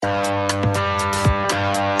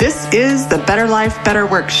is the Better Life, Better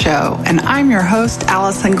Work show, and I'm your host,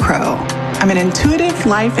 Allison Crow. I'm an intuitive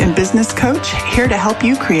life and business coach here to help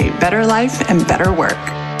you create better life and better work.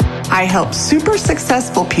 I help super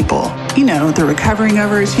successful people, the recovering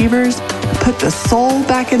overachievers, put the soul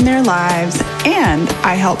back in their lives, and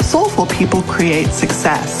I help soulful people create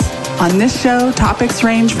success. On this show, topics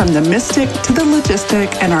range from the mystic to the logistic,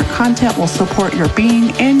 and our content will support your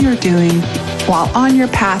being and your doing while on your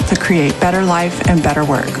path to create better life and better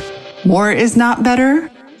work. More is not better.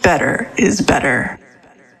 Better is better.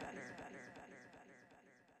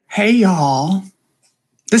 Hey, y'all.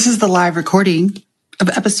 This is the live recording of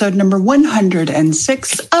episode number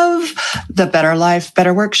 106 of the Better Life,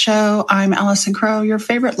 Better Work show. I'm Allison Crow, your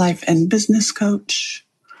favorite life and business coach.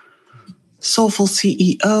 Soulful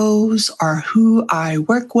CEOs are who I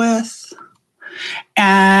work with.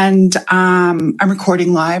 And I'm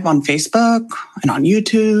recording live on Facebook and on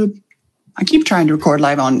YouTube. I keep trying to record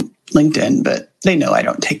live on LinkedIn, but they know I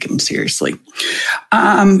don't take them seriously.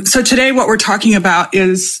 So today what we're talking about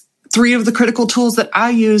is 3 of the critical tools that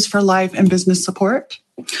I use for life and business support.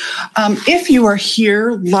 If you are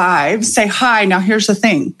here live, say hi. Now, here's the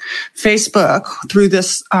thing. Facebook, through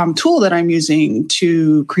this tool that I'm using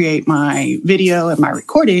to create my video and my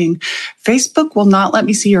recording, Facebook will not let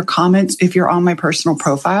me see your comments if you're on my personal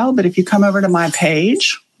profile. But if you come over to my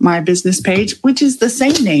page, my business page, which is the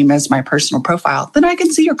same name as my personal profile, then I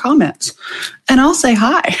can see your comments and I'll say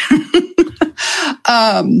hi.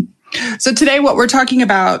 So today what we're talking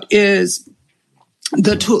about is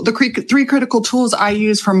the 3 critical tools I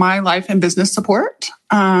use for my life and business support.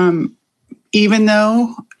 Even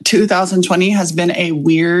though 2020 has been a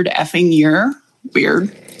weird effing year,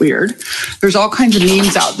 weird. There's all kinds of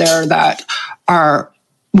memes out there that are,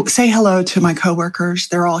 say hello to my coworkers.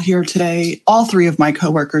 They're all here today. All 3 of my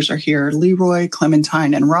coworkers are here. Leroy,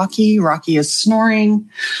 Clementine, and Rocky. Rocky is snoring.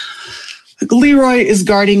 Leroy is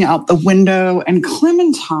guarding out the window, and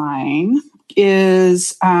Clementine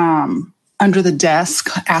is under the desk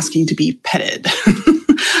asking to be petted.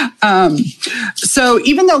 So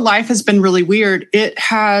even though life has been really weird, it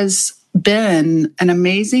has been an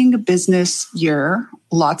amazing business year,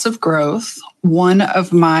 lots of growth. One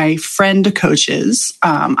of my friend coaches,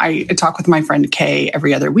 I talk with my friend Kay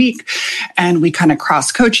every other week, and we kind of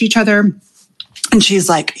cross coach each other. And she's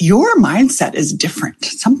like, your mindset is different.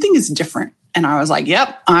 Something is different. And I was like,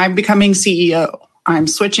 yep, I'm becoming CEO. I'm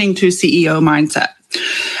switching to CEO mindset.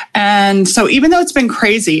 And so even though it's been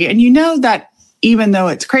crazy, and you know that even though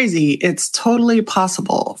it's crazy, it's totally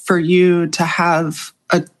possible for you to have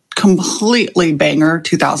a completely banger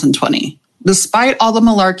 2020. Despite all the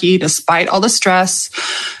malarkey, despite all the stress,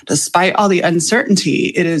 despite all the uncertainty,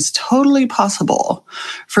 it is totally possible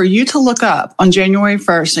for you to look up on January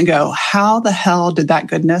 1st and go, how the hell did that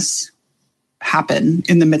goodness happen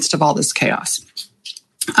in the midst of all this chaos?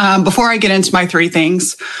 Before I get into my 3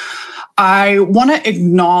 things, I want to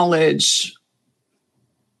acknowledge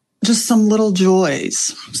just some little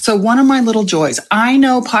joys. So one of my little joys, I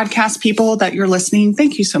know podcast people that you're listening.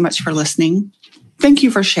 Thank you so much for listening. Thank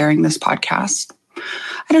you for sharing this podcast.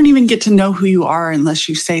 I don't even get to know who you are unless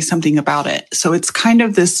you say something about it. So it's kind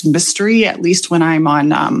of this mystery, at least when I'm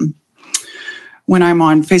on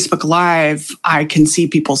Facebook Live, I can see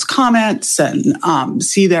people's comments and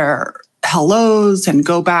see their hellos and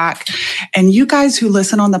go back. And you guys who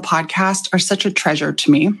listen on the podcast are such a treasure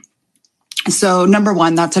to me. So number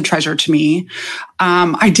 1, that's a treasure to me.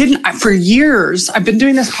 For years, I've been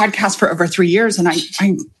doing this podcast for over 3 years, and I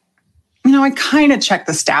kind of check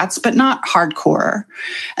the stats, but not hardcore.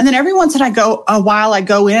 And then every once in a while I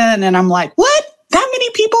go in and I'm like, what? That many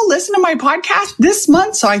people listen to my podcast this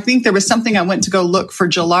month? So I think there was something I went to go look for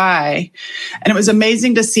July. And it was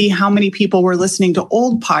amazing to see how many people were listening to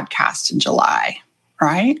old podcasts in July,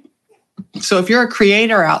 right? So if you're a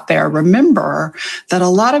creator out there, remember that a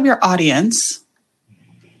lot of your audience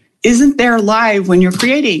isn't there live when you're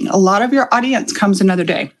creating. A lot of your audience comes another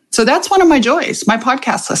day. So that's one of my joys, my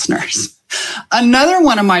podcast listeners. Another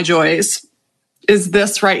one of my joys is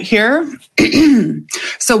this right here.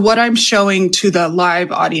 So what I'm showing to the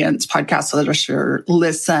live audience, podcast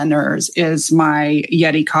listeners, is my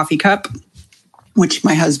Yeti coffee cup, which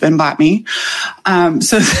my husband bought me.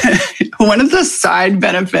 So one of the side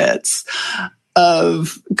benefits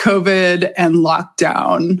of COVID and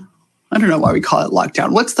lockdown, I don't know why we call it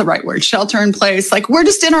lockdown. What's the right word? Shelter in place. Like, we're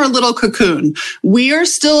just in our little cocoon. We are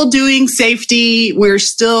still doing safety. We're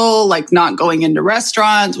still not going into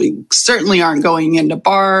restaurants. We certainly aren't going into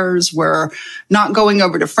bars. We're not going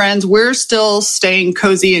over to friends. We're still staying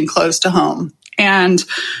cozy and close to home. And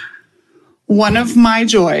one of my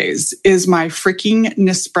joys is my freaking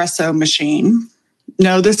Nespresso machine.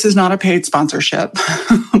 No, this is not a paid sponsorship,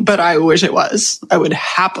 but I wish it was. I would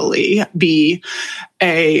happily be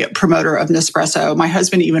a promoter of Nespresso. My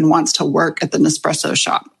husband even wants to work at the Nespresso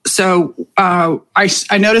shop. So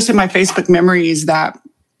I noticed in my Facebook memories that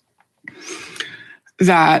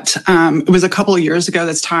it was a couple of years ago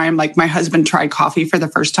this time, like my husband tried coffee for the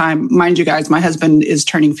first time. Mind you guys, my husband is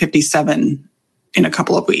turning 57 in a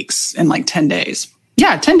couple of weeks, in like 10 days.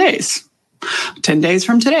 Yeah, 10 days. 10 days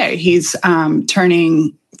from today, he's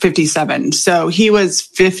turning 57. So he was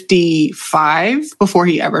 55 before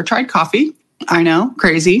he ever tried coffee. I know,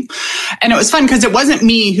 crazy. And it was fun because it wasn't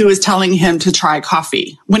me who was telling him to try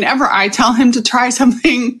coffee. Whenever I tell him to try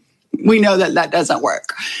something, we know that that doesn't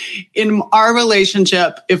work. In our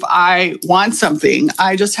relationship, if I want something,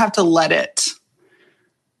 I just have to let it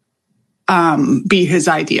be his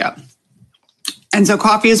idea. And so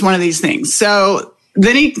coffee is one of these things. So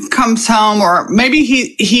then he comes home, or maybe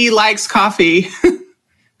he likes coffee.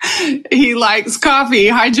 He likes coffee.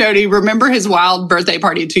 Hi, Jody. Remember his wild birthday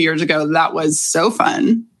party 2 years ago? That was so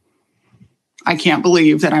fun. I can't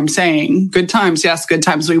believe that I'm saying good times. Yes, good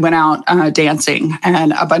times. We went out dancing,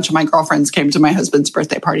 and a bunch of my girlfriends came to my husband's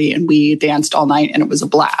birthday party, and we danced all night, and it was a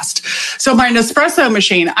blast. So my Nespresso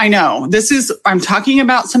machine, I know I'm talking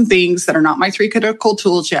about some things that are not my 3 critical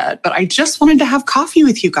tools yet, but I just wanted to have coffee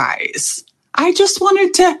with you guys.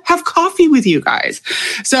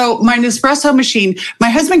 So my Nespresso machine,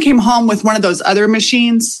 my husband came home with one of those other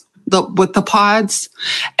machines with the pods,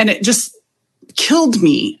 and it just killed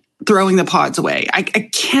me throwing the pods away. I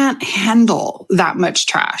can't handle that much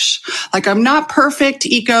trash. Like, I'm not perfect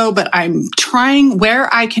eco, but I'm trying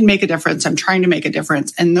where I can make a difference. I'm trying to make a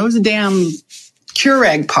difference. And those damn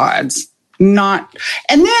Keurig pods, not.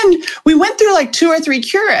 And then we went through like 2 or 3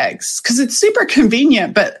 Keurigs because it's super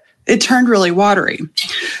convenient, but it turned really watery.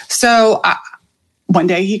 So one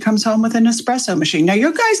day he comes home with an espresso machine. Now,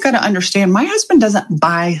 you guys got to understand, my husband doesn't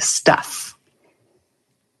buy stuff.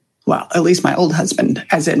 Well, at least my old husband,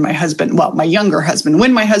 as in my younger husband,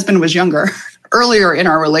 when my husband was younger, earlier in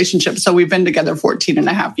our relationship. So we've been together 14 and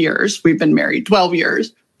a half years. We've been married 12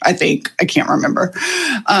 years, I think. I can't remember.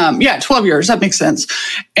 12 years. That makes sense.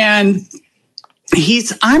 And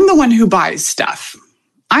I'm the one who buys stuff.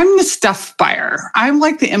 I'm the stuff buyer. I'm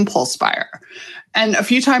like the impulse buyer. And a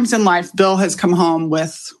few times in life, Bill has come home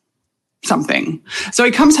with something. So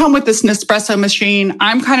he comes home with this Nespresso machine.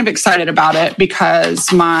 I'm kind of excited about it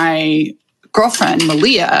because my girlfriend,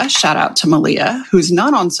 Malia, shout out to Malia, who's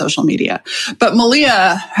not on social media, but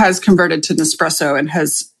Malia has converted to Nespresso and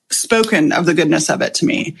has spoken of the goodness of it to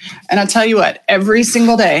me. And I'll tell you what, every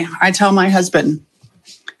single day I tell my husband,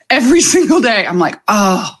 every single day, I'm like,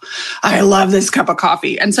 oh, I love this cup of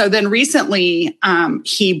coffee. And so then recently,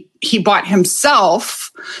 he bought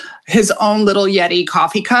himself his own little Yeti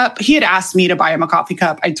coffee cup. He had asked me to buy him a coffee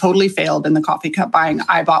cup. I totally failed in the coffee cup buying.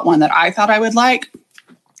 I bought one that I thought I would like.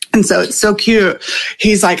 And so it's so cute.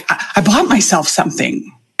 He's like, I bought myself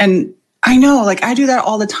something. And I know, like, I do that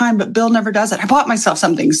all the time, but Bill never does it. I bought myself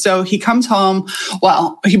something. So he comes home.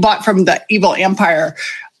 Well, he bought from the Evil Empire,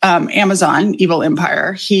 Amazon, Evil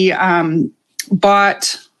Empire. He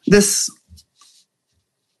bought this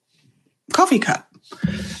coffee cup.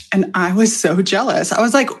 And I was so jealous. I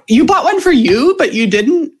was like, you bought one for you, but you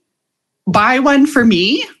didn't buy one for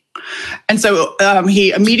me? And so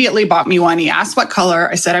he immediately bought me one. He asked what color.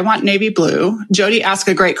 I said, I want navy blue. Jody asked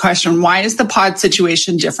a great question. Why is the pod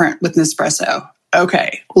situation different with Nespresso?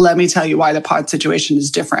 Okay, let me tell you why the pod situation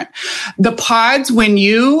is different. The pods, when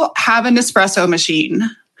you have an espresso machine,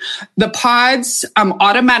 the pods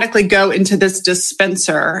automatically go into this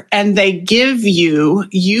dispenser and they give you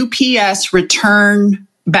UPS return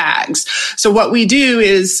bags. So what we do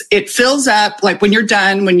is it fills up, like when you're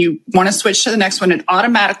done, when you want to switch to the next one, it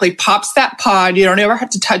automatically pops that pod. You don't ever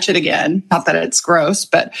have to touch it again. Not that it's gross,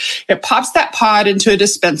 but it pops that pod into a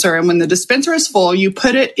dispenser. And when the dispenser is full, you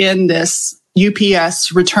put it in this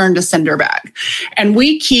UPS return to sender bag. And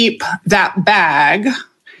we keep that bag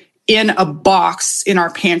in a box in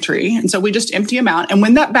our pantry. And so we just empty them out. And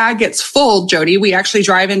when that bag gets full, Jody, we actually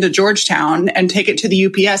drive into Georgetown and take it to the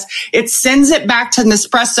UPS. It sends it back to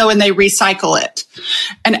Nespresso and they recycle it.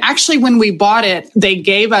 And actually, when we bought it, they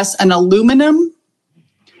gave us an aluminum.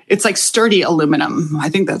 It's like sturdy aluminum. I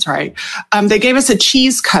think that's right. They gave us a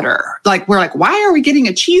cheese cutter. Like, we're like, why are we getting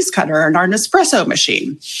a cheese cutter in our Nespresso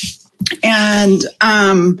machine? And,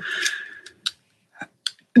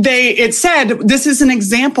 it said, this is an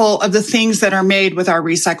example of the things that are made with our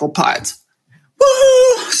recycled pods.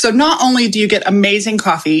 Woo! So not only do you get amazing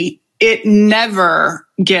coffee it never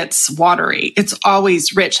gets watery. It's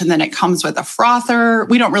always rich. And then it comes with a frother.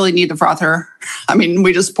 We don't really need the frother. I mean,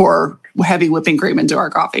 we just pour heavy whipping cream into our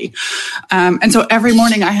coffee. And so every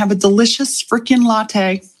morning I have a delicious freaking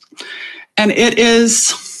latte. And it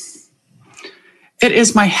is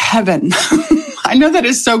my heaven. I know that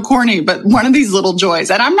is so corny, but one of these little joys.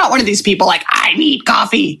 And I'm not one of these people like, I need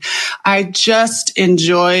coffee. I just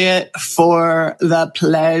enjoy it for the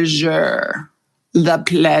pleasure. The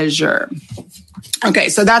pleasure. Okay,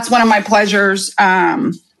 so that's one of my pleasures.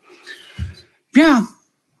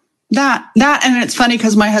 That, and it's funny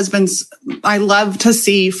because my I love to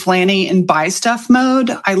see Flanny in buy stuff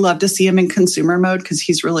mode. I love to see him in consumer mode because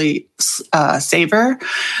he's really saver.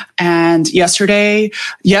 And yesterday,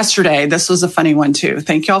 this was a funny one too.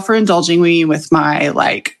 Thank y'all for indulging me with my,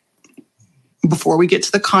 before we get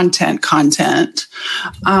to the content,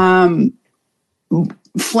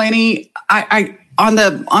 Flanny,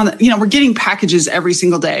 we're getting packages every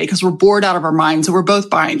single day because we're bored out of our minds. So we're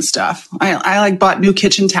both buying stuff. I bought new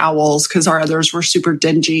kitchen towels because our others were super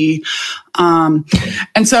dingy. And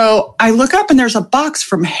so I look up and there's a box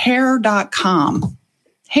from hair.com.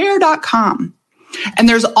 And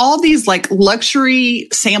there's all these luxury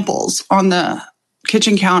samples on the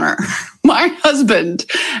kitchen counter. My husband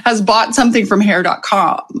has bought something from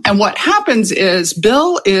hair.com. And what happens is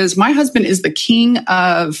my husband is the king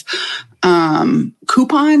of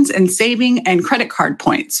coupons and saving and credit card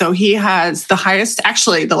points. So he has the highest,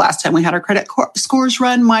 actually the last time we had our credit scores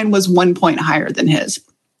run, mine was 1 point higher than his.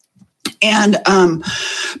 And,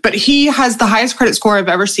 but he has the highest credit score I've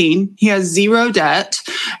ever seen. He has zero debt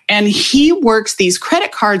and he works these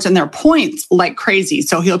credit cards and their points like crazy.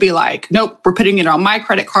 So he'll be like, nope, we're putting it on my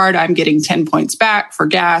credit card. I'm getting 10 points back for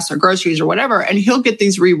gas or groceries or whatever. And he'll get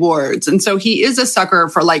these rewards. And so he is a sucker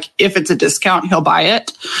for if it's a discount, he'll buy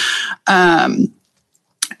it.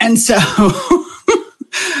 And so,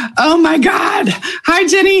 oh my God. Hi,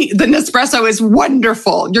 Jenny. The Nespresso is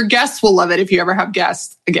wonderful. Your guests will love it if you ever have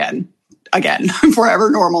guests again, forever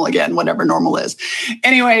normal again, whatever normal is.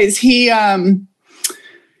 Anyways, he had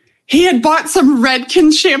bought some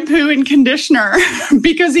Redken shampoo and conditioner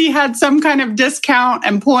because he had some kind of discount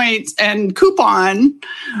and points and coupon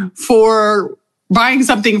for buying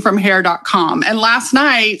something from hair.com. And last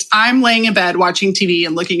night I'm laying in bed watching TV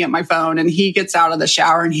and looking at my phone and he gets out of the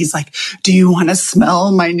shower and he's like, do you want to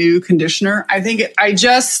smell my new conditioner? I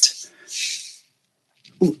just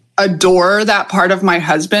adore that part of my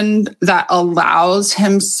husband that allows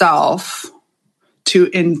himself to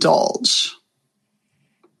indulge.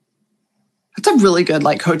 That's a really good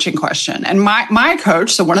coaching question. And my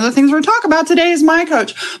coach, so one of the things we're going to talk about today is my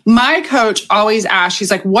coach. My coach always asks,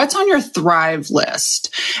 she's like, what's on your Thrive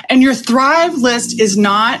list? And your Thrive list is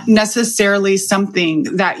not necessarily something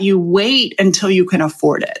that you wait until you can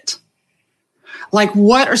afford it.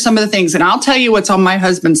 What are some of the things? And I'll tell you what's on my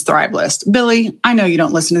husband's Thrive list. Billy, I know you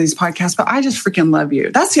don't listen to these podcasts, but I just freaking love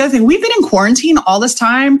you. That's the other thing. We've been in quarantine all this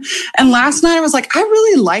time. And last night I was like, I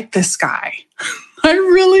really like this guy. I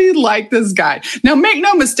really like this guy. Now, make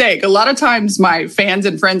no mistake. A lot of times my fans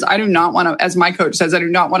and friends, I do not want to, as my coach says, I do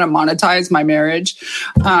not want to monetize my marriage.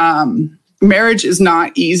 Marriage is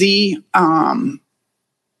not easy.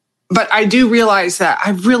 But I do realize that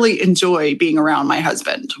I really enjoy being around my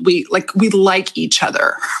husband. We like each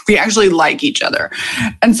other. We actually like each other.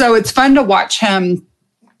 And so it's fun to watch him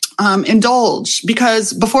indulge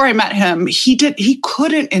because before I met him, he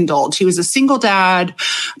couldn't indulge. He was a single dad,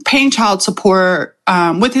 paying child support,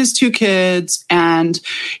 with his 2 kids. And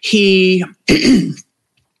he, he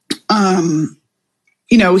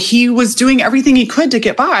was doing everything he could to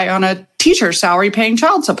get by on a teacher's salary paying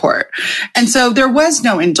child support. And so there was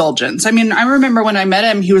no indulgence. I mean, I remember when I met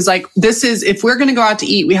him, he was like, if we're going to go out to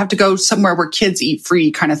eat, we have to go somewhere where kids eat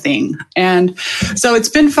free kind of thing. And so it's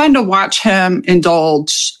been fun to watch him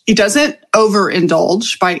indulge. He doesn't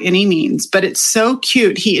overindulge by any means, but it's so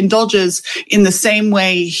cute. He indulges in the same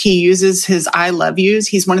way he uses his I love yous.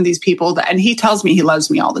 He's one of these people and he tells me he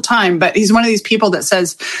loves me all the time, but he's one of these people that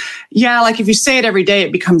says, yeah, if you say it every day,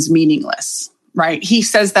 it becomes meaningless. Right. He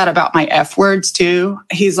says that about my F words too.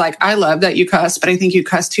 He's like, I love that you cuss, but I think you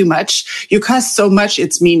cuss too much. You cuss so much,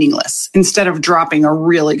 it's meaningless instead of dropping a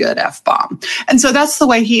really good F bomb. And so that's the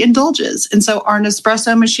way he indulges. And so our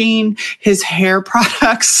Nespresso machine, his hair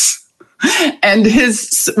products, and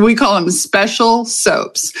we call them special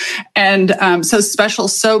soaps. And so special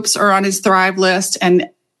soaps are on his Thrive list. And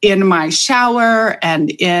in my shower and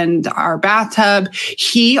in our bathtub,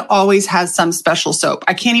 he always has some special soap.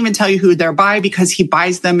 I can't even tell you who they're by because he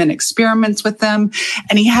buys them and experiments with them.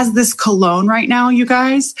 And he has this cologne right now, you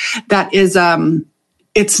guys, that is,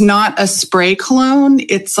 it's not a spray cologne.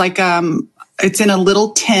 It's like, it's in a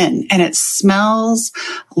little tin and it smells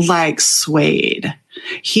like suede.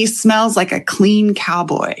 He smells like a clean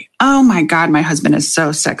cowboy. Oh my God, my husband is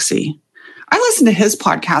so sexy. I listen to his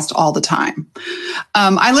podcast all the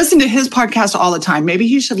time. Maybe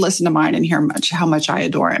he should listen to mine and hear how much I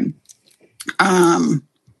adore him.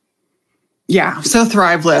 Yeah. So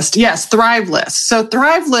Thrive List. Yes. Thrive List. So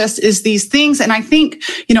Thrive List is these things. And I think,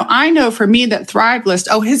 I know for me that Thrive List,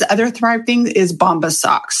 his other Thrive thing is Bombas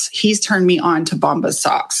socks. He's turned me on to Bombas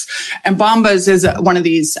socks. And Bombas is one of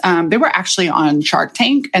these, they were actually on Shark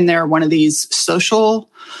Tank, and they're one of these social,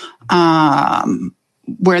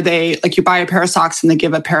 where they, like, you buy a pair of socks and they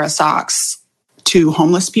give a pair of socks to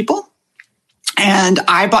homeless people. And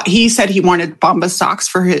he said he wanted Bombas socks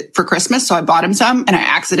for Christmas. So I bought him some, and I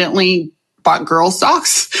accidentally bought girls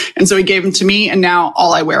socks. And so he gave them to me. And now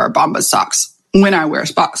all I wear are Bombas socks when I wear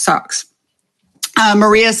socks.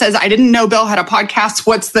 Maria says, I didn't know Bill had a podcast.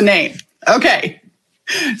 What's the name? Okay.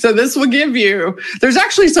 So this will give you, there's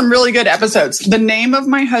actually some really good episodes. The name of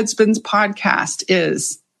my husband's podcast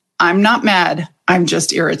is I'm Not Mad, I'm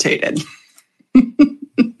Just Irritated.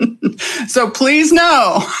 So please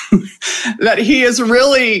know that he is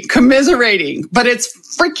really commiserating, but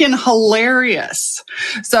it's freaking hilarious.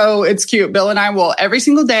 So it's cute. Bill and I will, every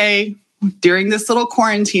single day during this little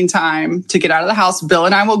quarantine time to get out of the house, Bill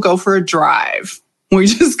and I will go for a drive. We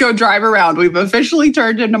just go drive around. We've officially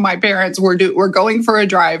turned into my parents. We're going for a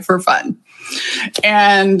drive for fun.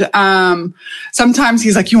 And sometimes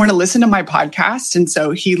he's like, you want to listen to my podcast? And so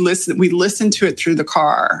we listen to it through the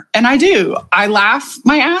car. And I do. I laugh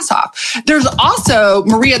my ass off. There's also,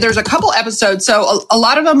 Maria, there's a couple episodes. So a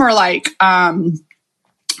lot of them are like, a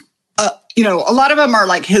lot of them are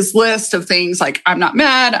like his list of things like, I'm not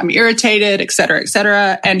mad, I'm irritated, et cetera, et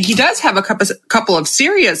cetera. And he does have a couple of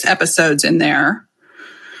serious episodes in there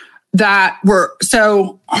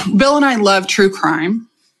so Bill and I love true crime.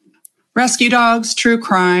 Rescue dogs, true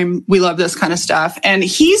crime. We love this kind of stuff. And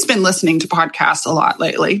he's been listening to podcasts a lot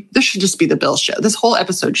lately. This should just be the Bill show. This whole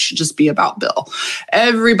episode should just be about Bill.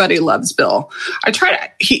 Everybody loves Bill. I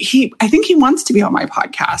think he wants to be on my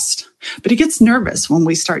podcast, but he gets nervous when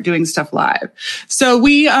we start doing stuff live. So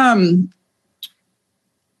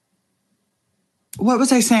what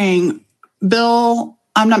was I saying? Bill,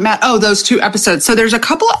 I'm not mad. Oh, those 2 episodes. So there's a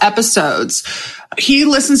couple of episodes. He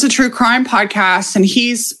listens to true crime podcasts and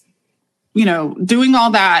he's, doing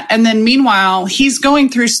all that. And then meanwhile, he's going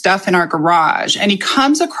through stuff in our garage and he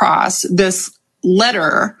comes across this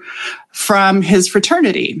letter from his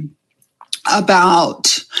fraternity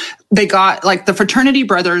about the fraternity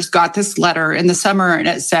brothers got this letter in the summer and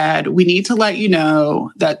it said, we need to let you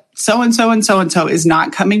know that so-and-so and so-and-so is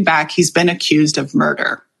not coming back. He's been accused of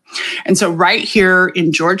murder. And so right here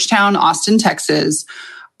in Georgetown, Austin, Texas,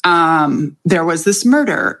 there was this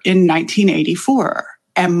murder in 1984.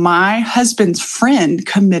 And my husband's friend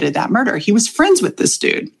committed that murder. He was friends with this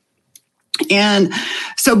dude. And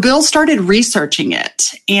so Bill started researching it.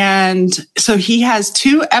 And so he has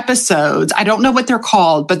 2 episodes. I don't know what they're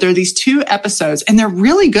called, but they're these 2 episodes and they're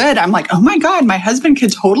really good. I'm like, oh my God, my husband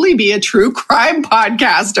could totally be a true crime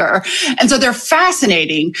podcaster. And so they're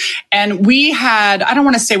fascinating. And I don't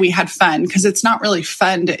want to say we had fun because it's not really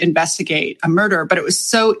fun to investigate a murder, but it was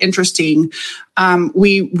so interesting.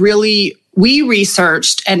 We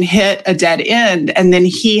researched and hit a dead end. And then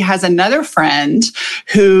he has another friend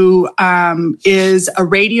who is a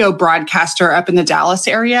radio broadcaster up in the Dallas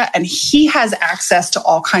area, and he has access to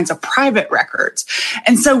all kinds of private records.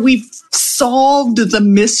 And so we've solved the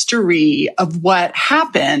mystery of what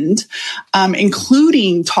happened,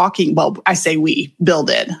 including talking, Bill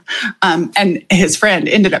did, and his friend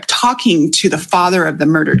ended up talking to the father of the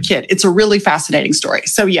murdered kid. It's a really fascinating story.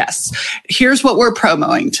 So yes, here's what we're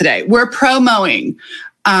promoting today. We're promoting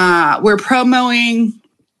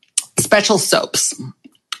special soaps.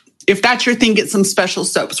 If that's your thing, get some special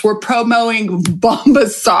soaps. We're promoting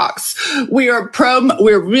Bombas socks. We're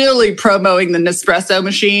really promoting the Nespresso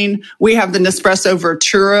machine. We have the Nespresso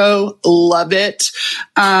Verturo. Love it.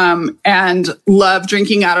 And love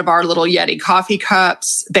drinking out of our little Yeti coffee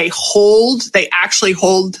cups. They actually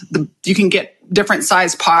hold you can get different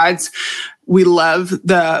size pods. We love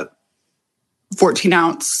the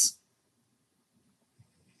 14-ounce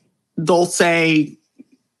Dulce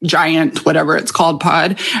giant, whatever it's called,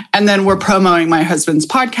 pod. And then we're promoting my husband's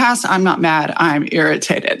podcast. I'm not mad, I'm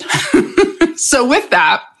irritated. So with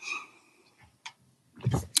that,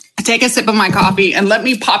 take a sip of my coffee and let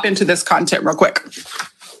me pop into this content real quick.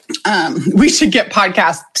 We should get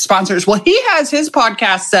podcast sponsors. Well, he has his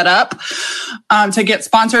podcast set up to get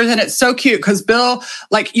sponsors. And it's so cute because Bill,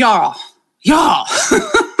 y'all, Y'all,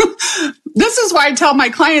 this is why I tell my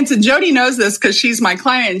clients, and Jody knows this because she's my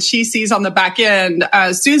client. She sees on the back end.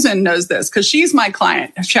 Susan knows this because she's my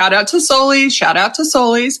client. Shout out to Solis. Shout out to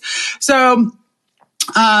Solis. So,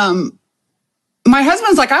 my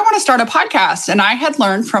husband's like, I want to start a podcast. And I had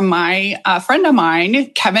learned from my friend of mine,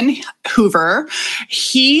 Kevin Hoover.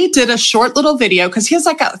 He did a short little video because he has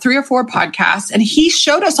like 3 or 4 podcasts. And he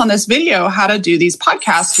showed us on this video how to do these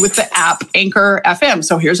podcasts with the app Anchor FM.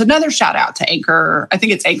 So here's another shout out to Anchor. I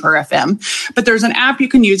think it's Anchor FM, but there's an app you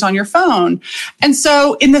can use on your phone. And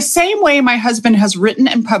so in the same way, my husband has written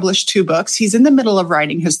and published 2 books. He's in the middle of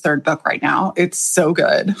writing his 3rd book right now. It's so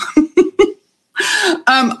good.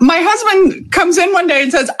 My husband comes in one day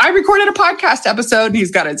and says, I recorded a podcast episode, and he's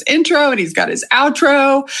got his intro and he's got his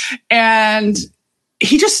outro, and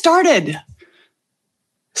he just started.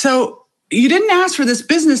 So you didn't ask for this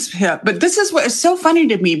business tip, but this is what is so funny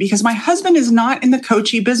to me because my husband is not in the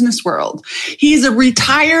coachy business world. He's a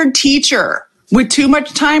retired teacher with too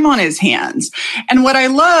much time on his hands. And what I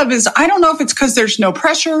love is, I don't know if it's because there's no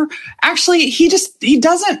pressure. Actually, he does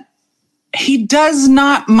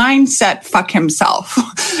not mindset fuck himself.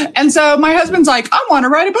 And so my husband's like, I want to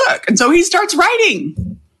write a book. And so he starts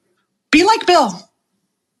writing. Be like Bill.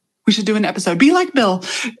 We should do an episode. Be like Bill.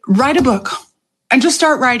 Write a book and just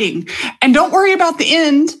start writing. And don't worry about the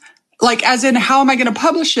end, like as in how am I going to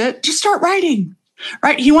publish it? Just start writing,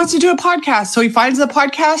 right? He wants to do a podcast. So he finds the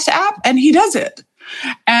podcast app and he does it.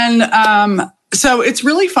 And so it's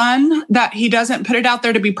really fun that he doesn't put it out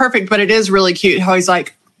there to be perfect, but it is really cute how he's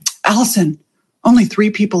like, Allison, only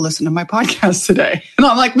 3 people listen to my podcast today. And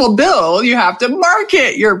I'm like, well, Bill, you have to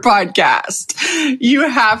market your podcast. You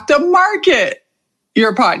have to market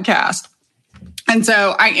your podcast. And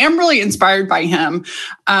so I am really inspired by him.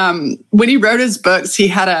 When he wrote his books, he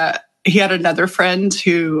had another friend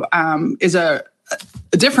who is a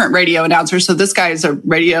different radio announcer. So this guy is a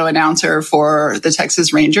radio announcer for the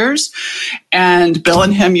Texas Rangers. And Bill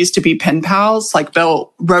and him used to be pen pals. Like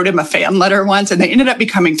Bill wrote him a fan letter once and they ended up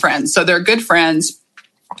becoming friends. So they're good friends.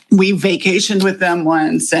 We vacationed with them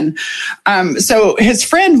once. And so his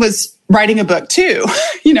friend was writing a book too,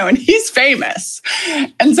 and he's famous.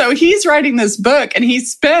 And so he's writing this book and he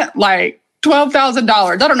spent like $12,000.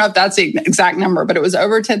 I don't know if that's the exact number, but it was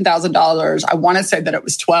over $10,000. I want to say that it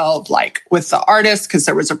was 12, like with the artist, because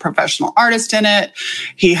there was a professional artist in it.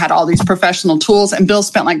 He had all these professional tools, and Bill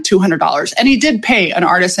spent like $200. And he did pay an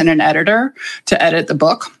artist and an editor to edit the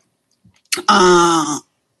book.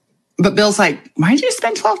 But Bill's like, why did you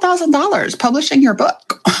spend $12,000 publishing your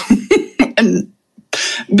book? And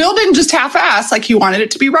Bill didn't just half-ass, like he wanted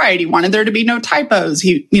it to be right. He wanted there to be no typos.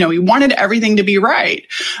 He wanted everything to be right,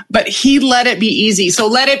 but he let it be easy. So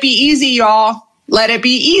let it be easy, y'all. Let it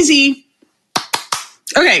be easy.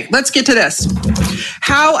 Okay, let's get to this.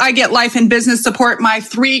 How I get life and business support, my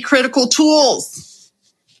 3 critical tools.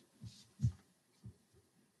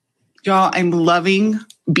 Y'all, I'm loving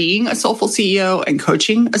being a Soulful CEO and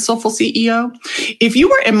coaching a Soulful CEO. If you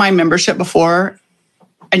were in my membership before,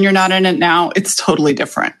 and you're not in it now, it's totally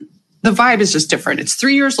different. The vibe is just different. It's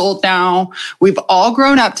 3 years old now. We've all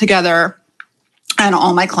grown up together, and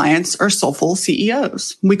all my clients are soulful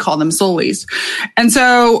CEOs. We call them Solis. And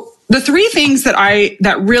so the 3 things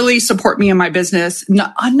that really support me in my business,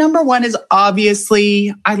 number 1 is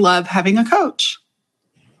obviously I love having a coach.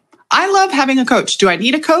 I love having a coach. Do I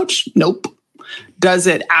need a coach? Nope. Does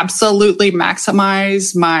it absolutely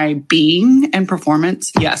maximize my being and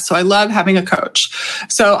performance? Yes. So I love having a coach.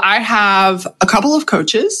 So I have a couple of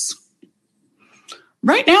coaches.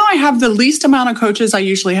 Right now, I have the least amount of coaches I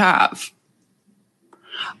usually have.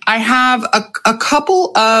 I have a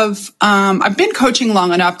couple of, I've been coaching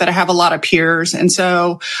long enough that I have a lot of peers. And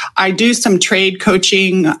so I do some trade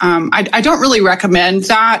coaching. I don't really recommend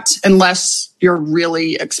that unless you're a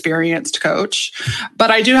really experienced coach. But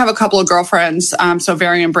I do have a couple of girlfriends, so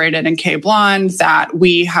Varian Braden and Kay Blonde, that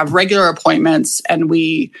we have regular appointments. And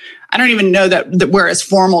I don't even know that we're as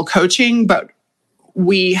formal coaching, but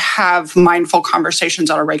we have mindful conversations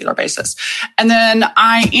on a regular basis. And then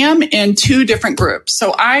I am in 2 different groups.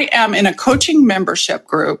 So I am in a coaching membership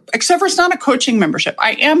group, except for it's not a coaching membership.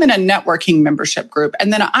 I am in a networking membership group.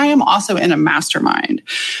 And then I am also in a mastermind.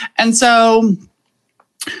 And so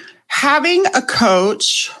having a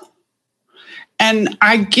coach, and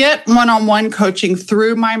I get one-on-one coaching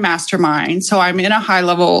through my mastermind. So I'm in a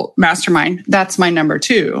high-level mastermind. That's my number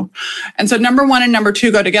 2. And so number 1 and number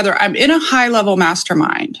 2 go together. I'm in a high-level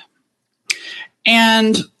mastermind.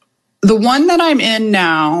 And the one that I'm in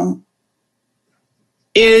now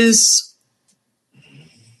is,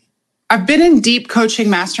 I've been in deep coaching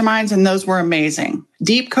masterminds, and those were amazing.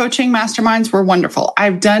 Deep coaching masterminds were wonderful.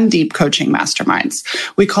 I've done deep coaching masterminds.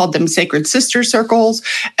 We called them Sacred Sister Circles,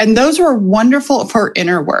 and those were wonderful for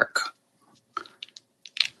inner work.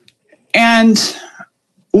 And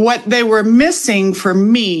what they were missing for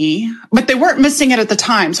me, but they weren't missing it at the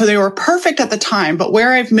time. So they were perfect at the time. But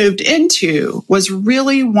where I've moved into was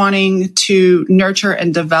really wanting to nurture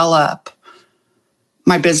and develop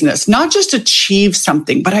my business, not just achieve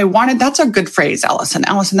something, but that's a good phrase, Allison.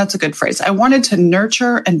 Allison, that's a good phrase. I wanted to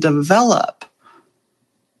nurture and develop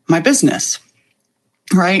my business,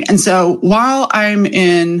 right? And so while I'm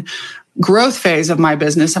in growth phase of my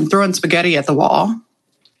business, I'm throwing spaghetti at the wall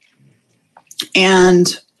and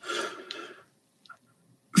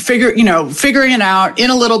figuring it out, in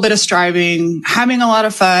a little bit of striving, having a lot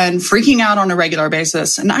of fun, freaking out on a regular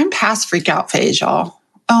basis. And I'm past freak out phase, y'all.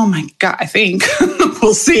 Oh my God, I think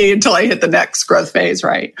we'll see until I hit the next growth phase,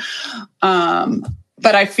 right?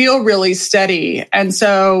 But I feel really steady. And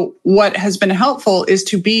so what has been helpful is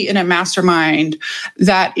to be in a mastermind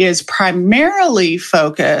that is primarily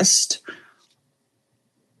focused.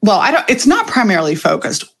 Well, it's not primarily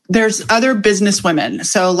focused. There's other business women.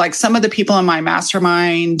 So like some of the people in my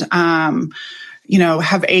mastermind,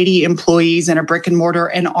 have 80 employees in a brick and mortar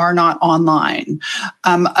and are not online.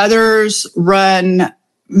 Others run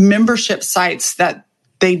membership sites that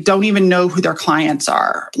they don't even know who their clients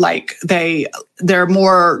are. Like they're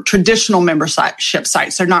more traditional membership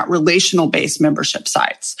sites. They're not relational based membership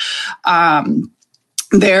sites.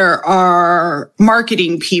 There are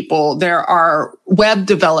marketing people. There are web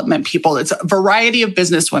development people. It's a variety of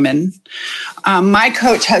business women. My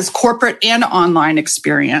coach has corporate and online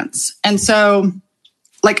experience. And so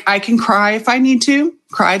like I can cry if I need to.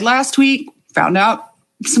 Cried last week, found out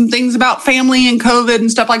some things about family and COVID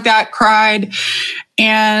and stuff like that, cried.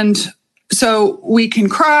 And so we can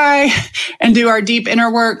cry and do our deep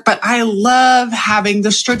inner work, but I love having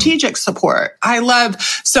the strategic support.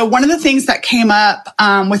 So one of the things that came up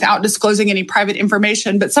without disclosing any private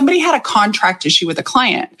information, but somebody had a contract issue with a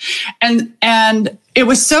client. And it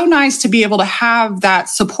was so nice to be able to have that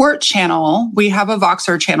support channel. We have a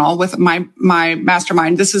Voxer channel with my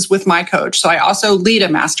mastermind. This is with my coach. So I also lead a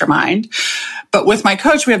mastermind. But with my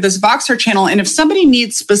coach, we have this Voxer channel. And if somebody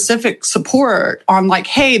needs specific support on like,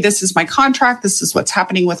 hey, this is my contract, this is what's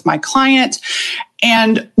happening with my client.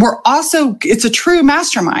 And it's a true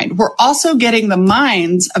mastermind. We're also getting the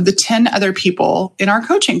minds of the 10 other people in our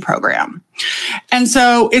coaching program. And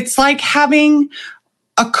so it's like having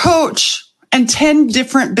a coach and 10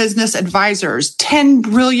 different business advisors, 10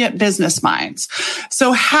 brilliant business minds.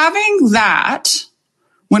 So having that,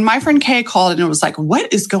 when my friend Kay called and it was like,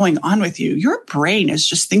 what is going on with you? Your brain is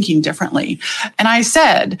just thinking differently. And I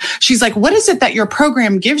said, she's like, what is it that your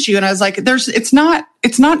program gives you? And I was like, it's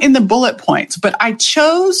not in the bullet points, but I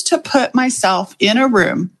chose to put myself in a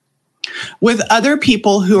room with other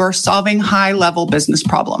people who are solving high level business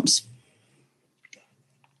problems.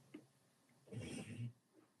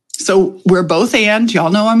 So we're both and.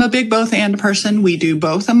 Y'all know I'm a big both and person. We do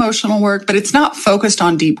both emotional work, but it's not focused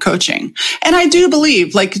on deep coaching. And I do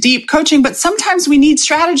believe like deep coaching, but sometimes we need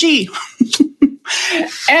strategy.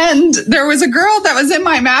 And there was a girl that was in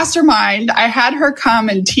my mastermind. I had her come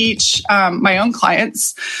and teach my own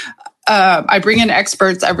clients. I bring in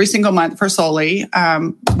experts every single month for Solely.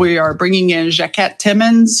 We are bringing in Jaquette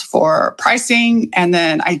Timmons for pricing. And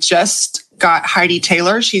then I just got Heidi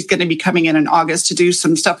Taylor. She's going to be coming in August to do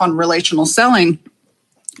some stuff on relational selling.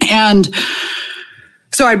 And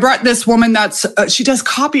so I brought this woman she does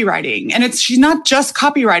copywriting, and she's not just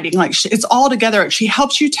copywriting, like it's all together. She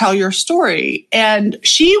helps you tell your story. And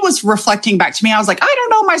she was reflecting back to me. I was like, I don't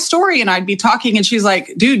know my story. And I'd be talking and she's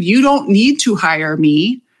like, dude, you don't need to hire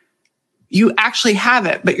me. You actually have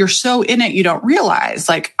it, but you're so in it, you don't realize.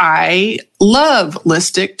 Like I love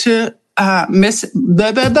Listic to Miss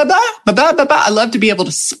blah, blah, blah, blah, blah, blah, blah, blah. I love to be able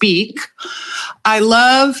to speak. I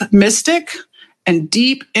love Mystic and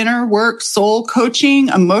deep inner work, soul coaching,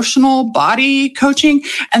 emotional body coaching.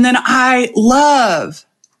 And then I love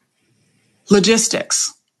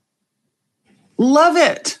logistics. Love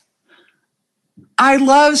it. I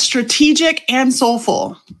love strategic and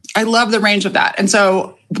soulful. I love the range of that. And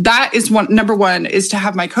so that is number one is to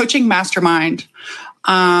have my coaching mastermind,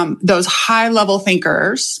 those high level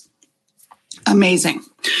thinkers. Amazing.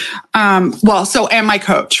 And my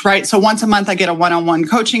coach, right? So once a month I get a one-on-one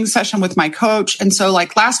coaching session with my coach. And so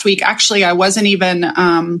like last week, actually, I wasn't even,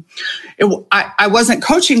 I wasn't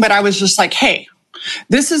coaching, but I was just like, hey,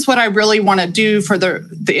 this is what I really want to do for the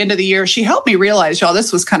end of the year. She helped me realize, y'all,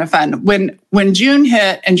 this was kind of fun. When June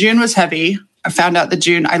hit and June was heavy, I found out that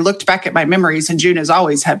June, I looked back at my memories, and June is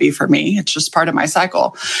always heavy for me. It's just part of my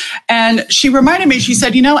cycle. And she reminded me, she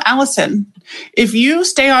said, Allison, if you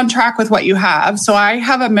stay on track with what you have, so I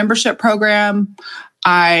have a membership program,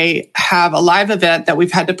 I have a live event that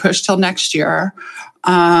we've had to push till next year,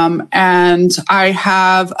 and I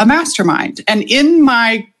have a mastermind. And in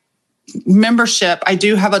my membership, I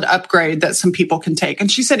do have an upgrade that some people can take.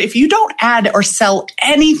 And she said, if you don't add or sell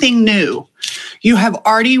anything new, you have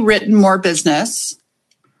already written more business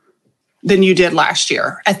than you did last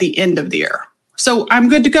year at the end of the year. So I'm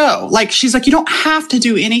good to go. Like, she's like, you don't have to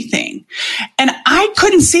do anything. And I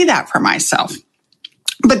couldn't see that for myself.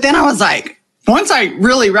 But then I was like, once I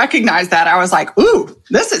really recognized that, I was like, ooh,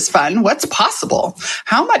 this is fun. What's possible?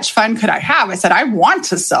 How much fun could I have? I said, I want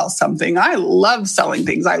to sell something. I love selling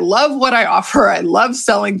things. I love what I offer. I love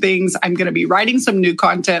selling things. I'm going to be writing some new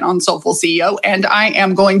content on Soulful CEO, and I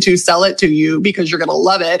am going to sell it to you because you're going to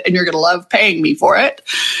love it and you're going to love paying me for it.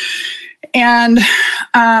 And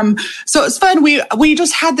so it's fun. We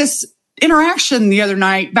just had this interaction the other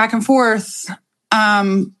night, back and forth.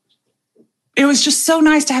 It was just so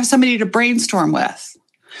nice to have somebody to brainstorm with.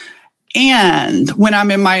 And when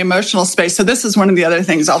I'm in my emotional space, so this is one of the other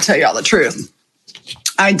things, I'll tell you all the truth.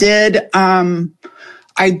 I did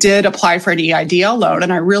apply for an EIDL loan,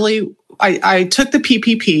 and I took the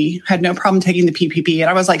PPP, had no problem taking the PPP. And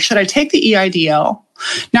I was like, should I take the EIDL?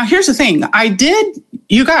 Now, here's the thing. I did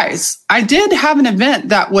have an event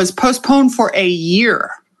that was postponed for a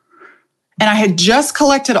year. And I had just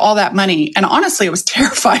collected all that money. And honestly, I was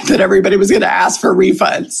terrified that everybody was going to ask for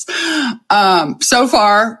refunds. So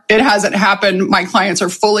far, it hasn't happened. My clients are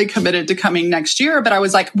fully committed to coming next year. But I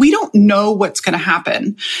was like, we don't know what's going to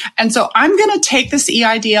happen. And so I'm going to take this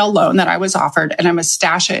EIDL loan that I was offered, and I'm going to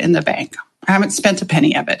stash it in the bank. I haven't spent a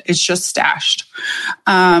penny of it. It's just stashed.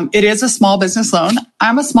 It is a small business loan.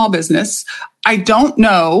 I'm a small business. I don't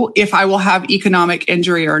know if I will have economic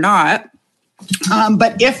injury or not.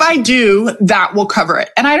 But if I do, that will cover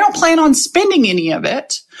it. And I don't plan on spending any of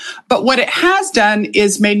it. But what it has done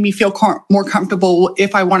is made me feel more comfortable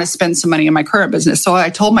if I want to spend some money in my current business. So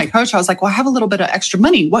I told my coach, I was like, well, I have a little bit of extra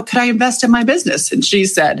money. What could I invest in my business? And she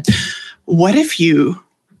said, what if you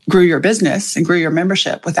grew your business and grew your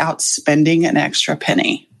membership without spending an extra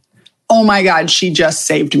penny? Oh my God, she just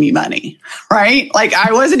saved me money, right? Like,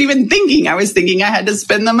 I wasn't even thinking. I was thinking I had to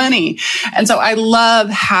spend the money. And so I love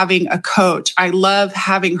having a coach. I love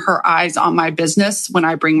having her eyes on my business when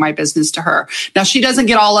I bring my business to her. Now, she doesn't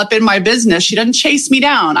get all up in my business. She doesn't chase me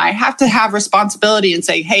down. I have to have responsibility and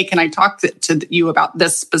say, hey, can I talk to you about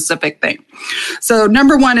this specific thing? So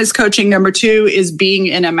number one is coaching. Number two is being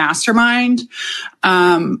in a mastermind.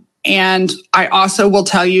 And I also will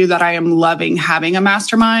tell you that I am loving having a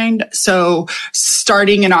mastermind. So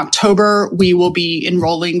starting in October, we will be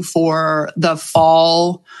enrolling for the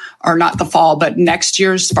fall, or not the fall, but next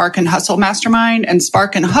year's Spark and Hustle Mastermind. And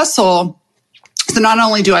Spark and Hustle, so not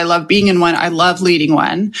only do I love being in one, I love leading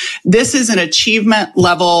one. This is an achievement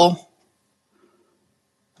level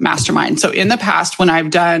mastermind. So in the past, when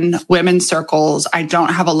I've done women's circles, I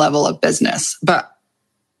don't have a level of business, but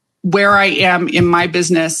where I am in my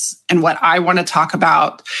business and what I want to talk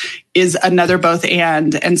about is another both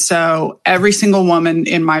and. And so every single woman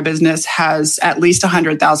in my business has at least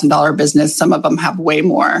 $100,000 business. Some of them have way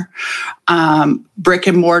more. Brick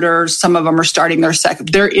and mortar, some of them are starting their second.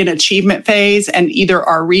 They're in achievement phase and either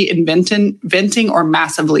are reinventing or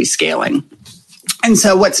massively scaling. And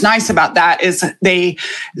so what's nice about that is they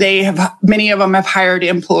have, many of them have hired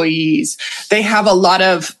employees. They have a lot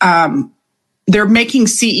of, they're making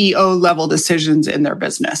CEO level decisions in their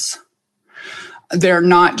business. They're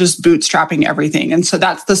not just bootstrapping everything. And so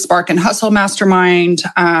that's the Spark and Hustle Mastermind.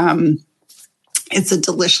 It's a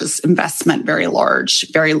delicious investment, very large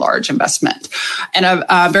investment, and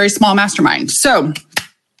a very small mastermind. So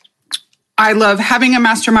I love having a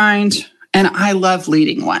mastermind and I love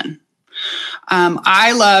leading one.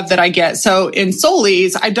 I love that I get, so in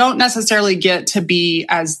Soulies, I don't necessarily get to be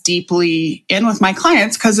as deeply in with my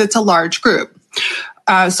clients because it's a large group.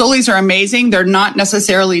 Soulies are amazing. They're not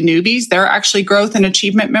necessarily newbies. They're actually growth and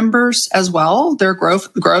achievement members as well. They're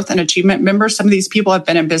growth and achievement members. Some of these people have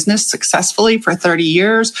been in business successfully for 30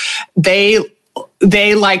 years. They,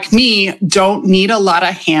 like me, don't need a lot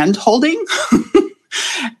of hand holding.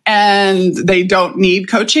 And they don't need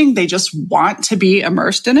coaching. They just want to be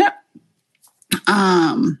immersed in it.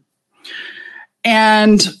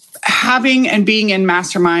 And having and being in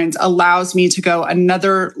masterminds allows me to go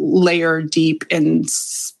another layer deep in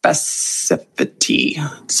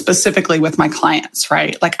specifically with my clients,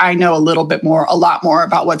 right? Like I know a lot more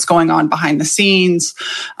about what's going on behind the scenes,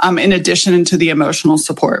 in addition to the emotional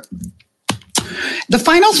support. The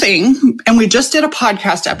final thing, and we just did a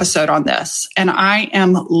podcast episode on this, and I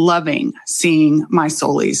am loving seeing my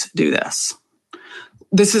Soulies do this.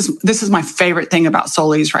 This is my favorite thing about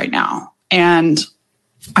Soulies right now. And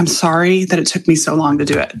I'm sorry that it took me so long to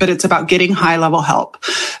do it, but it's about getting high level help.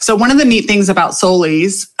 So one of the neat things about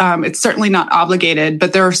Soulies, it's certainly not obligated,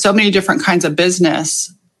 but there are so many different kinds of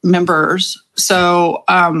business members. So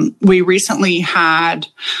we recently had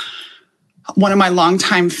one of my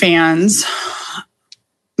longtime fans,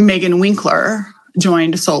 Megan Winkler,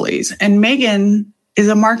 joined Soulies, and Megan is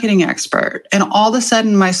a marketing expert. And all of a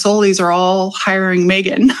sudden, my Soulies are all hiring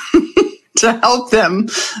Megan to help them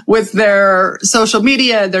with their social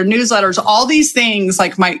media, their newsletters, all these things.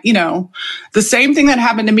 Like the same thing that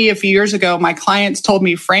happened to me a few years ago. My clients told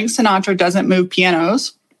me Frank Sinatra doesn't move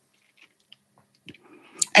pianos.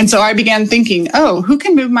 And so I began thinking, who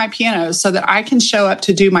can move my pianos so that I can show up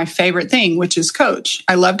to do my favorite thing, which is coach.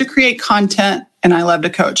 I love to create content and I love to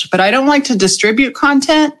coach, but I don't like to distribute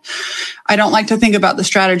content. I don't like to think about the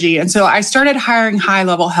strategy. And so I started hiring high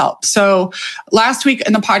level help. So last week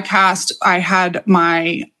in the podcast, I had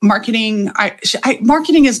my marketing.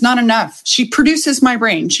 Marketing is not enough. She produces my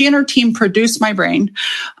brain. She and her team produce my brain.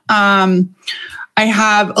 I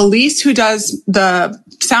have Elise who does the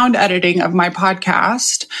sound editing of my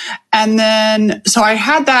podcast. And then, so I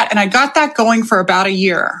had that and I got that going for about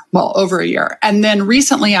over a year. And then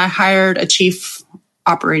recently I hired a chief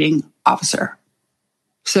operating officer.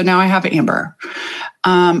 So now I have Amber.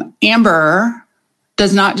 Amber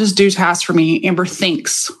does not just do tasks for me. Amber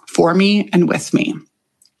thinks for me and with me.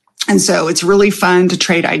 And so it's really fun to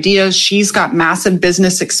trade ideas. She's got massive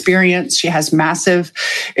business experience. She has massive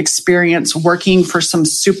experience working for some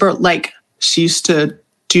she used to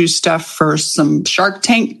do stuff for some Shark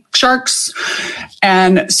Tank sharks.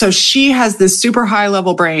 And so she has this super high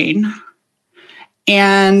level brain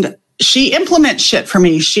and she implements shit for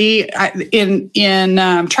me. In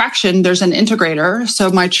Traction, there's an integrator. So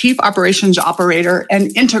my chief operations operator and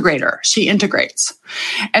integrator, she integrates.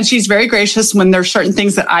 And she's very gracious when there's certain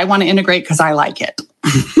things that I want to integrate because I like it.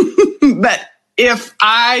 But if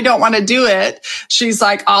I don't want to do it, she's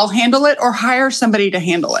like, I'll handle it or hire somebody to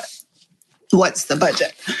handle it. What's the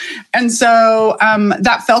budget? And so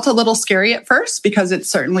that felt a little scary at first because it's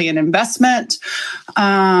certainly an investment.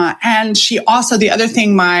 And she also, the other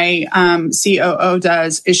thing my COO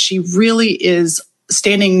does is she really is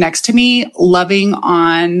standing next to me, loving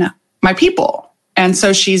on my people. And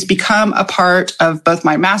so she's become a part of both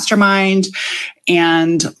my mastermind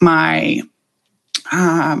and my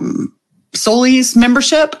Soulies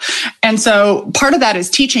membership. And so part of that is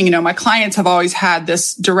teaching. My clients have always had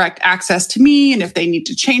this direct access to me. And if they need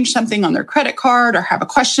to change something on their credit card or have a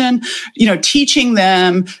question, teaching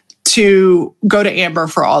them to go to Amber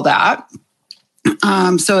for all that.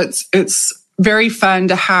 So it's very fun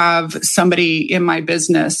to have somebody in my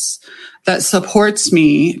business that supports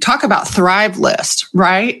me. Talk about Thrive List,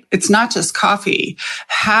 right? It's not just coffee.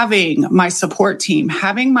 Having my support team,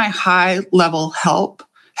 having my high level help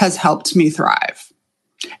has helped me thrive.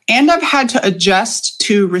 And I've had to adjust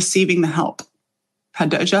to receiving the help.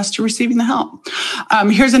 Here's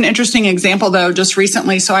an interesting example, though, just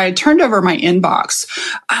recently. So I had turned over my inbox.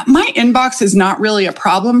 My inbox is not really a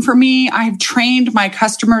problem for me. I've trained my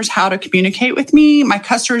customers how to communicate with me. My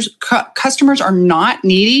customers are not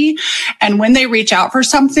needy. And when they reach out for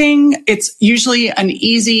something, it's usually an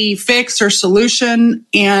easy fix or solution.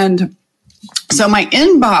 And so my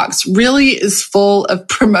inbox really is full of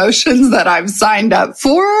promotions that I've signed up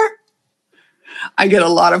for. I get a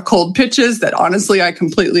lot of cold pitches that honestly I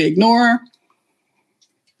completely ignore.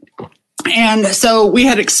 And so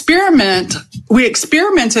we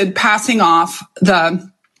experimented passing off the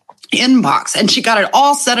inbox and she got it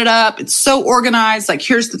all set it up. It's so organized. Like,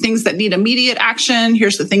 here's the things that need immediate action.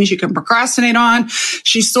 Here's the things you can procrastinate on.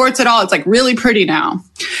 She sorts it all. It's like really pretty now.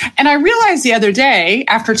 And I realized the other day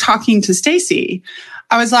after talking to Stacy,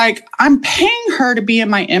 I was like, I'm paying her to be in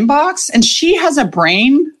my inbox and she has a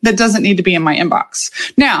brain that doesn't need to be in my inbox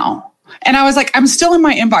now. And I was like, I'm still in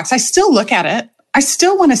my inbox. I still look at it. I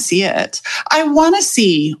still want to see it. I want to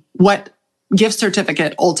see what gift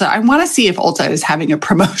certificate Ulta. I want to see if Ulta is having a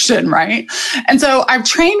promotion, right? And so I've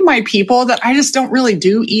trained my people that I just don't really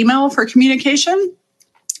do email for communication.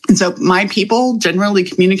 And so my people generally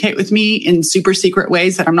communicate with me in super secret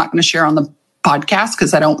ways that I'm not going to share on the podcast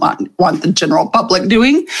because I don't want the general public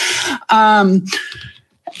doing. And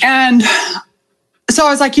so I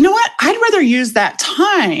was like, you know what? I'd rather use that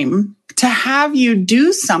time to have you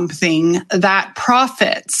do something that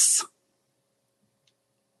profits.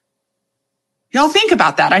 Y'all think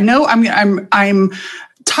about that. I know I'm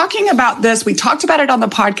talking about this. We talked about it on the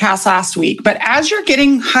podcast last week, but as you're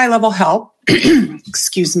getting high level help,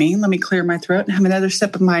 excuse me, let me clear my throat and have another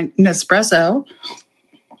sip of my Nespresso.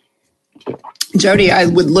 Jody, I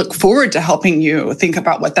would look forward to helping you think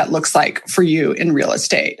about what that looks like for you in real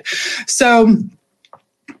estate. So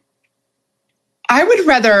I would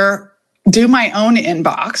rather do my own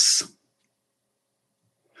inbox.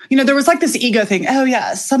 There was like this ego thing. Oh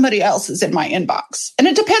yeah, somebody else is in my inbox. And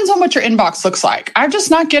it depends on what your inbox looks like. I'm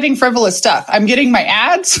just not getting frivolous stuff. I'm getting my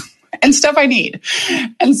ads and stuff I need.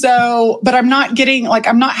 And so, but I'm not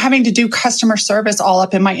having to do customer service all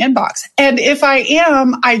up in my inbox. And if I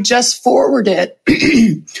am, I just forward it.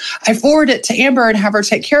 I forward it to Amber and have her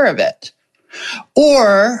take care of it.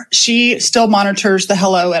 Or she still monitors the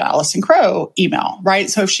hello at Allison Crow email, right?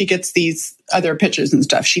 So if she gets these other pitches and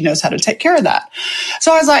stuff, she knows how to take care of that.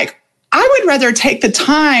 So I was like, I would rather take the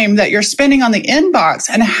time that you're spending on the inbox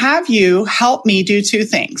and have you help me do two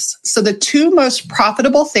things. So the two most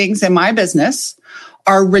profitable things in my business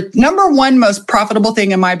are number one most profitable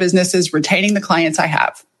thing in my business is retaining the clients I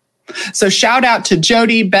have. So shout out to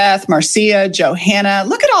Jody, Beth, Marcia, Johanna.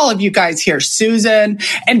 Look at all of you guys here, Susan.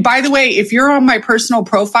 And by the way, if you're on my personal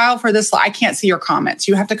profile for this, I can't see your comments.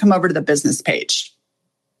 You have to come over to the business page.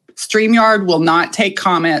 StreamYard will not take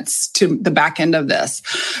comments to the back end of this.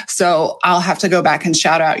 So I'll have to go back and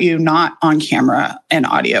shout out you, not on camera and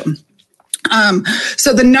audio.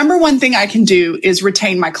 So the number one thing I can do is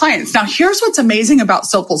retain my clients. Now, here's what's amazing about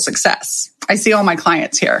Soulful Success. I see all my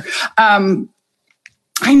clients here.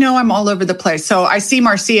 I know I'm all over the place. So I see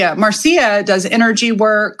Marcia. Marcia does energy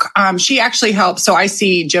work. She actually helps. So I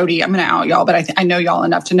see Jody. I'm going to out y'all, but I know y'all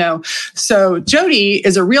enough to know. So Jody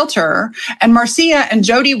is a realtor and Marcia and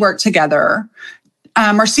Jody work together.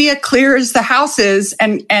 Marcia clears the houses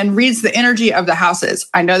and reads the energy of the houses.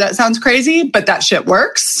 I know that sounds crazy, but that shit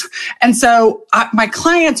works. And so my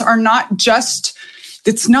clients are not just...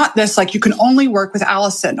 It's not this like you can only work with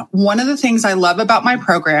Allison. One of the things I love about my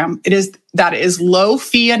program, it is low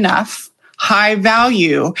fee enough, high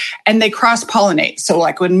value, and they cross pollinate. So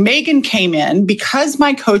like when Megan came in, because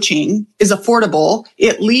my coaching is affordable,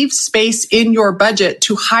 it leaves space in your budget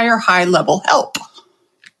to hire high level help.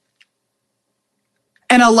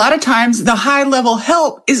 And a lot of times the high level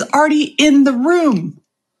help is already in the room.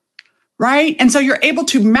 Right? And so you're able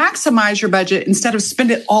to maximize your budget instead of spend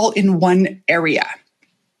it all in one area.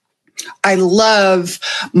 I love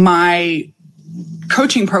my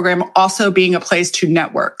coaching program also being a place to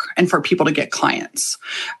network and for people to get clients.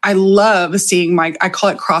 I love seeing I call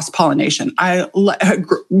it cross-pollination.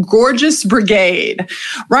 Gorgeous brigade,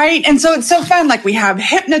 right? And so it's so fun. Like we have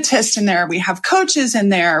hypnotists in there. We have coaches in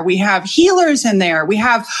there. We have healers in there. We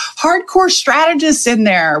have hardcore strategists in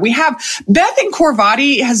there. We have Beth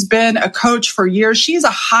Corvati has been a coach for years. She's a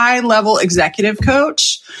high-level executive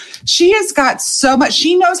coach. She has got so much.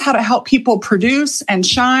 She knows how to help people produce and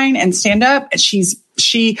shine and stand up.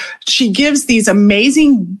 She gives these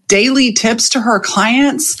amazing daily tips to her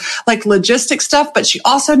clients, like logistic stuff, but she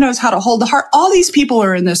also knows how to hold the heart. All these people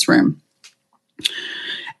are in this room.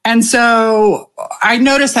 And so I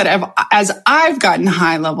noticed that as I've gotten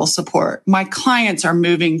high level support, my clients are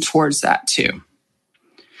moving towards that too.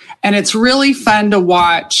 And it's really fun to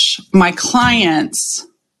watch my clients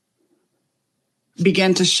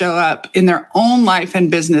begin to show up in their own life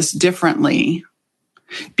and business differently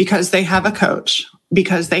because they have a coach,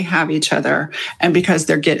 because they have each other, and because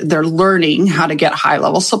they're learning how to get high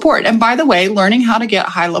level support. And by the way, learning how to get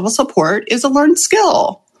high level support is a learned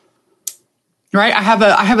skill. Right. I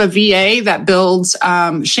have a VA that builds,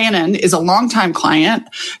 Shannon is a longtime client.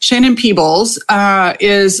 Shannon Peebles,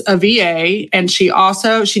 is a VA, and she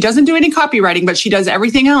doesn't do any copywriting, but she does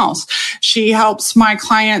everything else. She helps my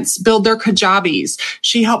clients build their Kajabis.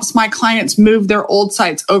 She helps my clients move their old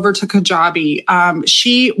sites over to Kajabi.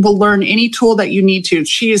 She will learn any tool that you need to.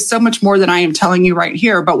 She is so much more than I am telling you right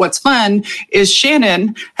here. But what's fun is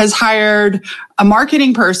Shannon has hired a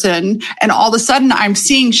marketing person, and all of a sudden I'm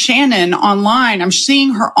seeing Shannon online. I'm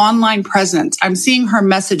seeing her online presence. I'm seeing her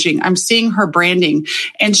messaging. I'm seeing her branding.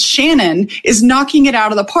 And Shannon is knocking it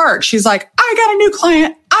out of the park. She's like, I got a new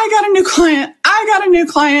client. I got a new client. I got a new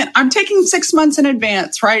client. I'm taking 6 months in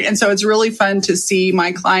advance, right? And so it's really fun to see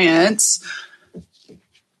my clients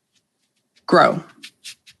grow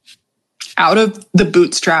out of the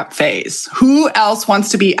bootstrap phase. Who else wants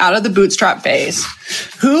to be out of the bootstrap phase?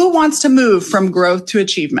 Who wants to move from growth to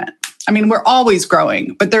achievement? I mean, we're always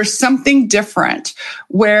growing, but there's something different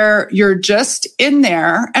where you're just in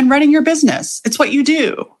there and running your business. It's what you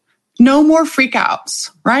do. No more freakouts,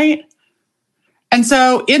 right? And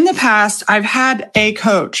so in the past, I've had a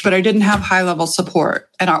coach, but I didn't have high level support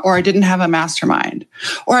or I didn't have a mastermind,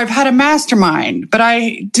 or I've had a mastermind, but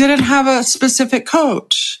I didn't have a specific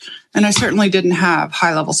coach. And I certainly didn't have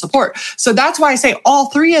high level support. So that's why I say all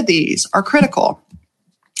three of these are critical.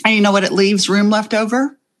 And you know what? It leaves room left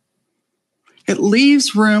over. It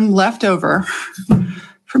leaves room left over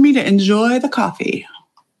for me to enjoy the coffee.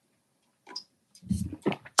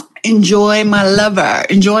 Enjoy my lover,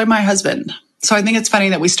 enjoy my husband. So I think it's funny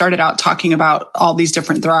that we started out talking about all these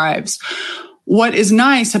different thrives. What is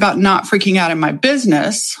nice about not freaking out in my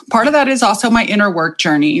business, part of that is also my inner work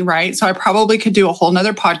journey, right? So I probably could do a whole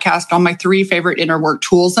nother podcast on my 3 favorite inner work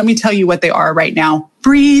tools. Let me tell you what they are right now.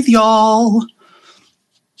 Breathe, y'all.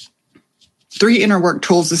 3 inner work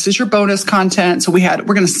tools. This is your bonus content. So we're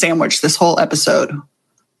going to sandwich this whole episode.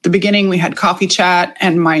 The beginning, we had coffee chat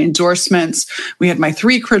and my endorsements. We had my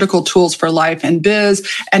 3 critical tools for life and biz.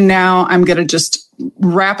 And now I'm going to just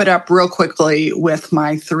wrap it up real quickly with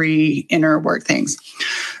my 3 inner work things.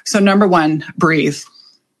 So number 1, breathe.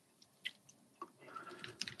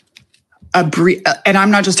 And I'm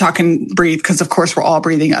not just talking breathe because of course we're all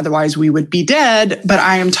breathing. Otherwise we would be dead. But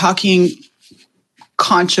I am talking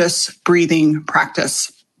conscious breathing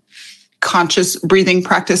practice. Conscious breathing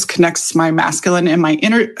practice connects my masculine and my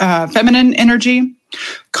feminine energy.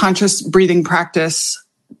 Conscious breathing practice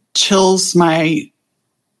chills my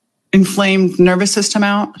inflamed nervous system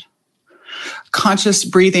out. Conscious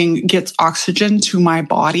breathing gets oxygen to my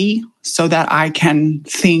body so that I can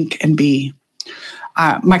think and be.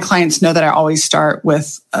 My clients know that I always start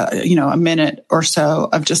with, a minute or so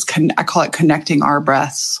of just, I call it connecting our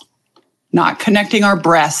breaths, not connecting our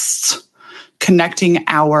breasts. Connecting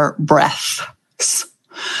our breaths.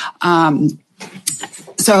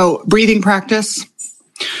 So breathing practice.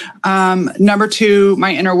 Number 2,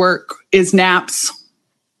 my inner work is naps.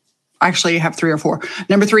 Actually, I have 3 or 4.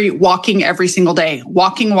 Number 3, walking every single day.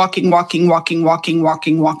 Walking. That's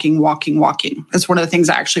one of the things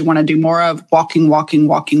I actually want to do more of. Walking. Walking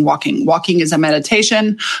is a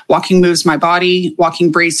meditation. Walking moves my body.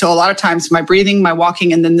 Walking breathes. So a lot of times my breathing, my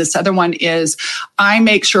walking, and then this other one is I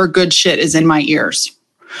make sure good shit is in my ears.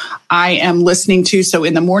 I am listening to, so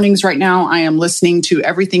in the mornings right now, I am listening to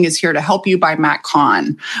Everything Is Here to Help You by Matt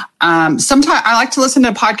Kahn. Sometimes I like to listen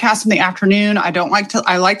to podcasts in the afternoon. I like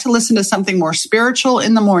to listen to something more spiritual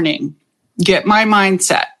in the morning, get my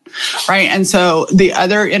mindset, right? And so the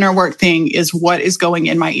other inner work thing is what is going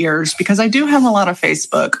in my ears, because I do have a lot of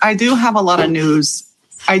Facebook. I do have a lot of news.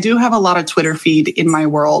 I do have a lot of Twitter feed in my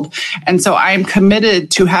world. And so I am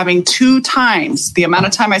committed to having 2 times the amount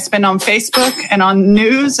of time I spend on Facebook and on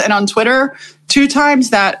news and on Twitter, 2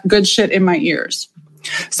 times that good shit in my ears.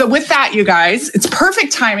 So with that, you guys, it's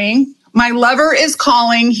perfect timing. My lover is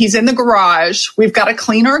calling. He's in the garage. We've got to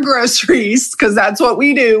clean our groceries because that's what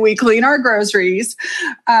we do. We clean our groceries.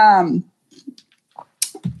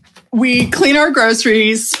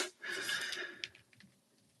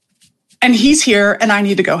 And he's here and I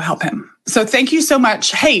need to go help him. So thank you so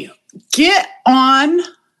much. Hey,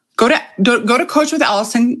 go to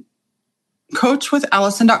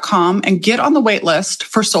coachwithallison.com and get on the wait list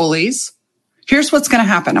for Soulies. Here's what's going to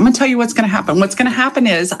happen. I'm going to tell you what's going to happen. What's going to happen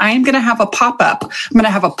is I am going to have a pop-up. I'm going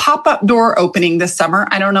to have a pop-up door opening this summer.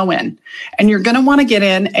 I don't know when. And you're going to want to get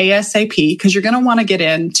in ASAP because you're going to want to get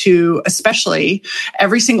into, especially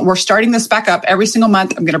we're starting this back up every single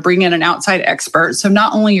month. I'm going to bring in an outside expert. So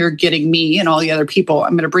not only you're getting me and all the other people,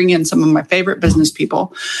 I'm going to bring in some of my favorite business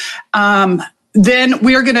people. Then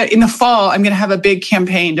in the fall, I'm going to have a big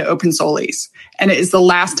campaign to open Soulies. And it is the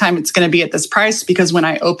last time it's going to be at this price because when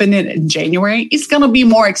I open it in January, it's going to be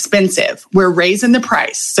more expensive. We're raising the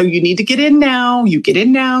price. So you need to get in now. You get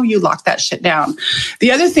in now. You lock that shit down.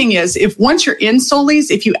 The other thing is once you're in Soulies,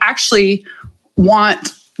 if you actually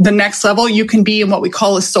want the next level, you can be in what we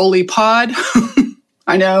call a Souli pod.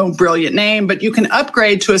 I know, brilliant name, but you can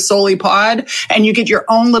upgrade to a Souli pod and you get your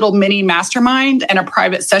own little mini mastermind and a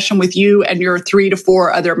private session with you and your 3 to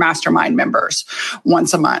 4 other mastermind members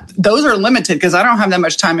once a month. Those are limited because I don't have that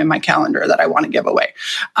much time in my calendar that I want to give away.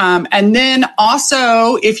 And then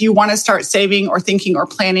also, if you want to start saving or thinking or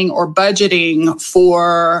planning or budgeting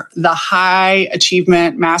for the high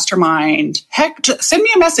achievement mastermind, heck, send me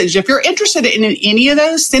a message. If you're interested in any of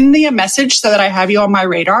those, send me a message so that I have you on my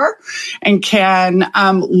radar and can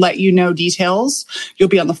let you know details. You'll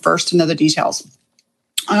be on the first to know the details.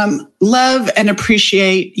 Love and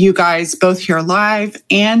appreciate you guys both here live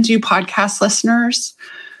and you podcast listeners.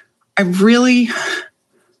 I really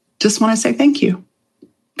just want to say thank you.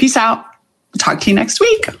 Peace out. Talk to you next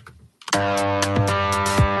week.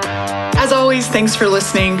 As always, always, thanks for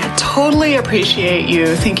listening. Totally appreciate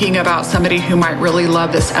you thinking about somebody who might really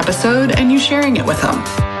love this episode and you sharing it with them.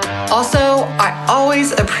 Also, I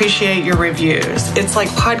always appreciate your reviews. It's like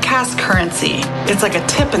podcast currency. It's like a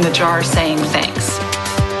tip in the jar saying thanks.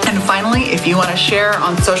 And finally, if you want to share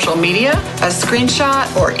on social media, a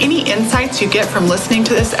screenshot, or any insights you get from listening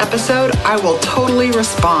to this episode, I will totally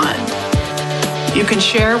respond. You can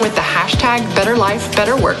share with the hashtag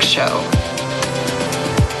BetterLifeBetterWorkShow.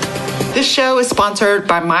 This show is sponsored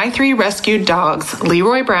by my 3 rescued dogs,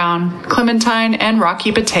 Leroy Brown, Clementine, and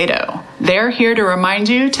Rocky Potato. They're here to remind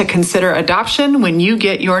you to consider adoption when you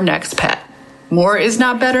get your next pet. More is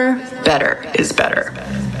not better, better is better.